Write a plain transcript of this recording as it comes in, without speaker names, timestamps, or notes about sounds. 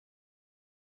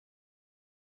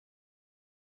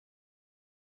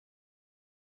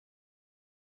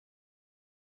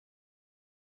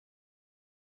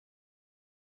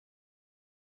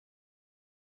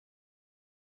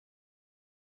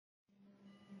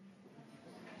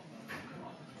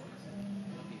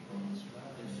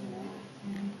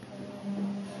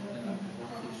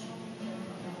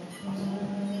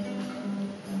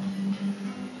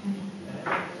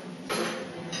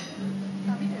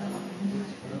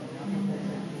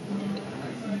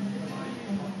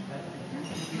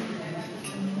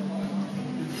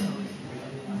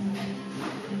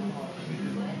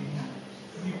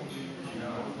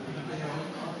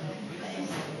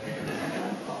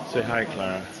Say hi,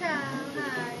 Clara. Ciao,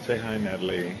 hi. Say hi,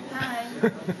 Natalie. Hi. Hi.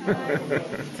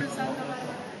 To Santa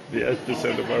Barbara. Yes, to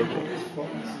Santa Barbara.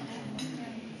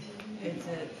 Is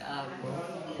it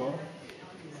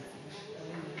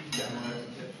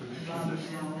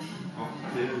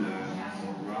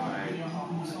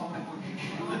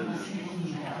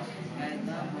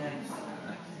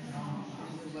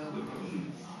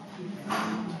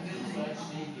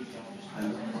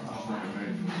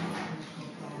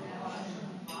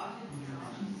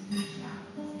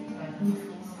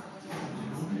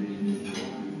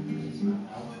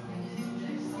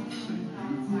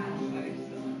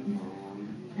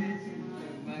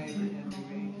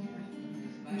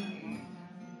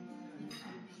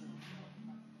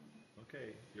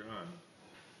Okay, you're on.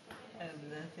 I have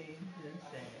nothing to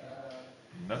say.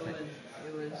 Nothing.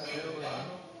 It was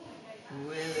snowing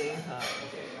really hard.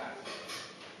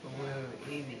 We were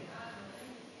eating,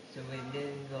 so we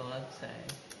didn't go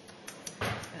outside.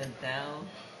 And now,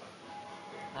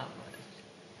 not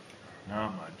much.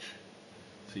 Not much.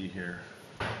 See here.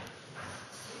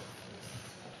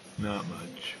 Not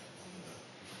much.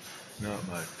 Not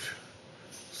much.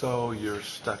 So you're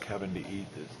stuck having to eat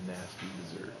this nasty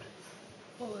dessert.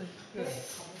 Oh, it's good.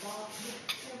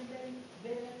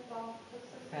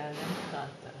 Panna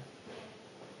cotta.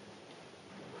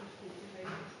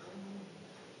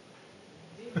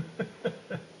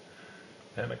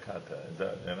 Panna cotta. Is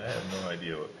that, and I have no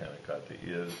idea what panna cotta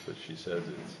is, but she says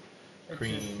it's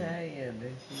cream. It's Italian,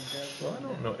 but she doesn't Well, I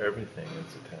don't know everything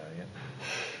that's Italian.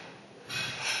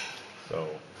 So,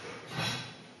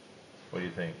 what do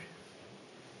you think?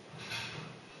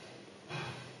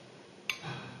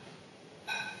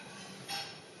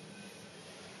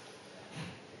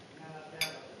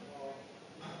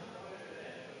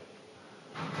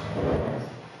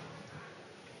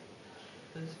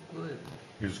 It's good.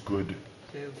 It's good.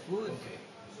 They're good.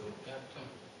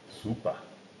 Super.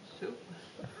 Soup.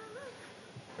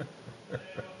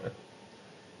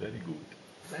 Very good.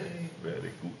 Very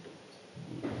Very good.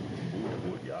 Good. Good.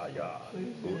 Good. Yeah, yeah. We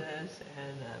should Good. ask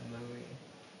Anna Marie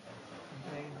to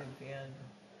play the piano.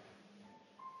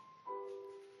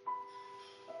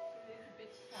 It's a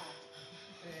bit fat.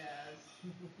 Yes.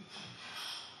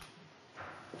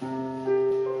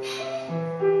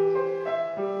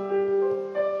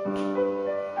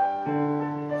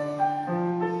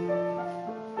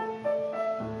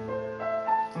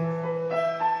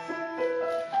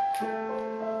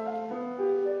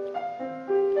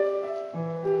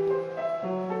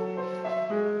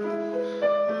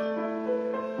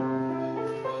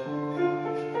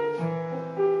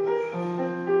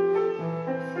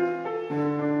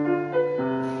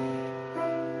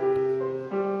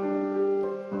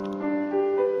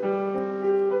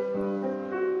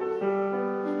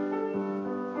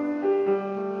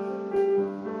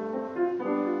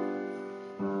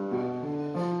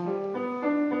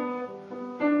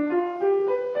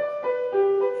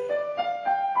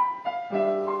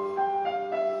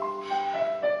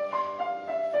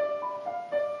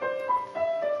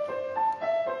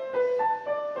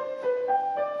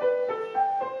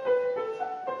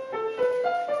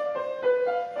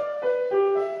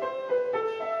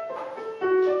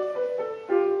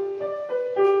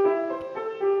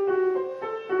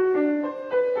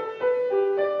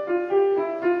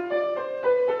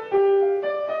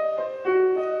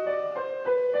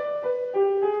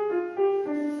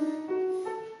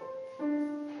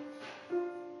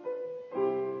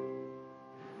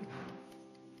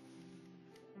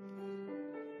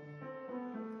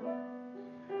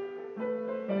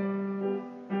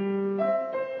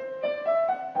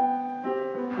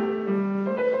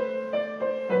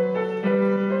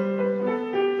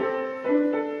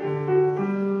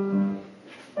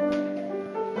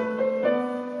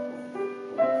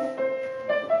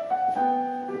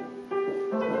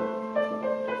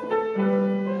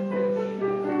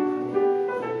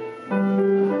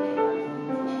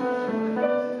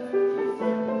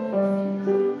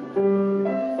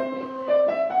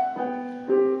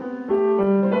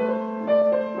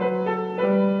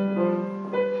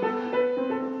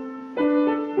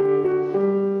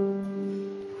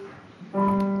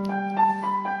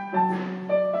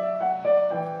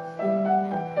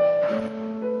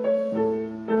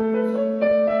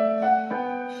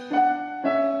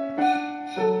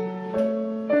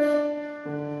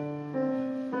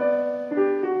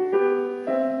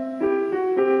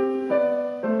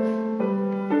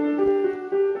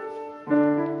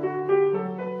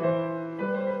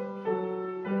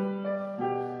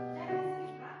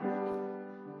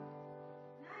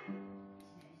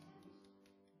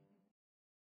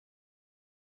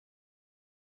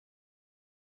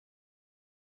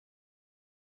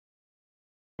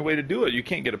 Way to do it. You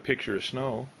can't get a picture of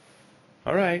snow.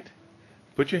 All right.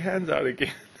 Put your hands out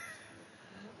again.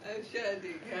 I'm sure I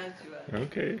did catch one.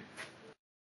 Okay.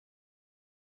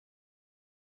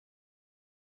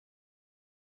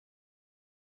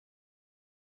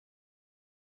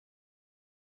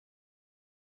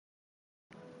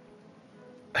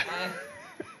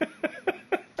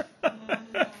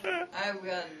 I've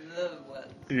got little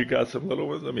ones. You got some little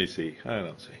ones? Let me see. I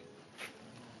don't see.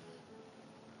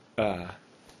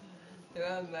 They're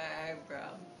on my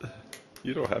eyebrow.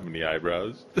 You don't have any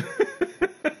eyebrows.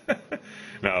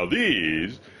 Now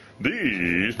these,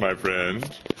 my friends,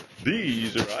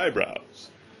 these are eyebrows.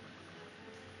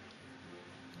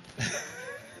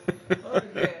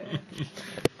 Okay.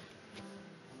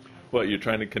 What, you're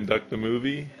trying to conduct the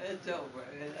movie? It's over.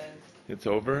 It's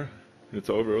over? It's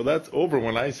over. Well, that's over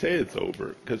when I say it's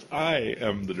over, because I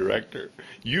am the director.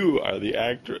 You are the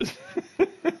actress.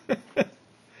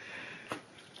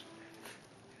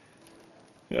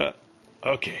 Yeah.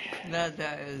 Okay.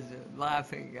 Nada is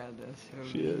laughing at us from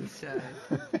She is. inside.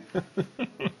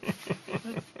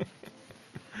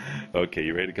 Okay,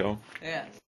 you ready to go?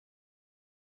 Yes.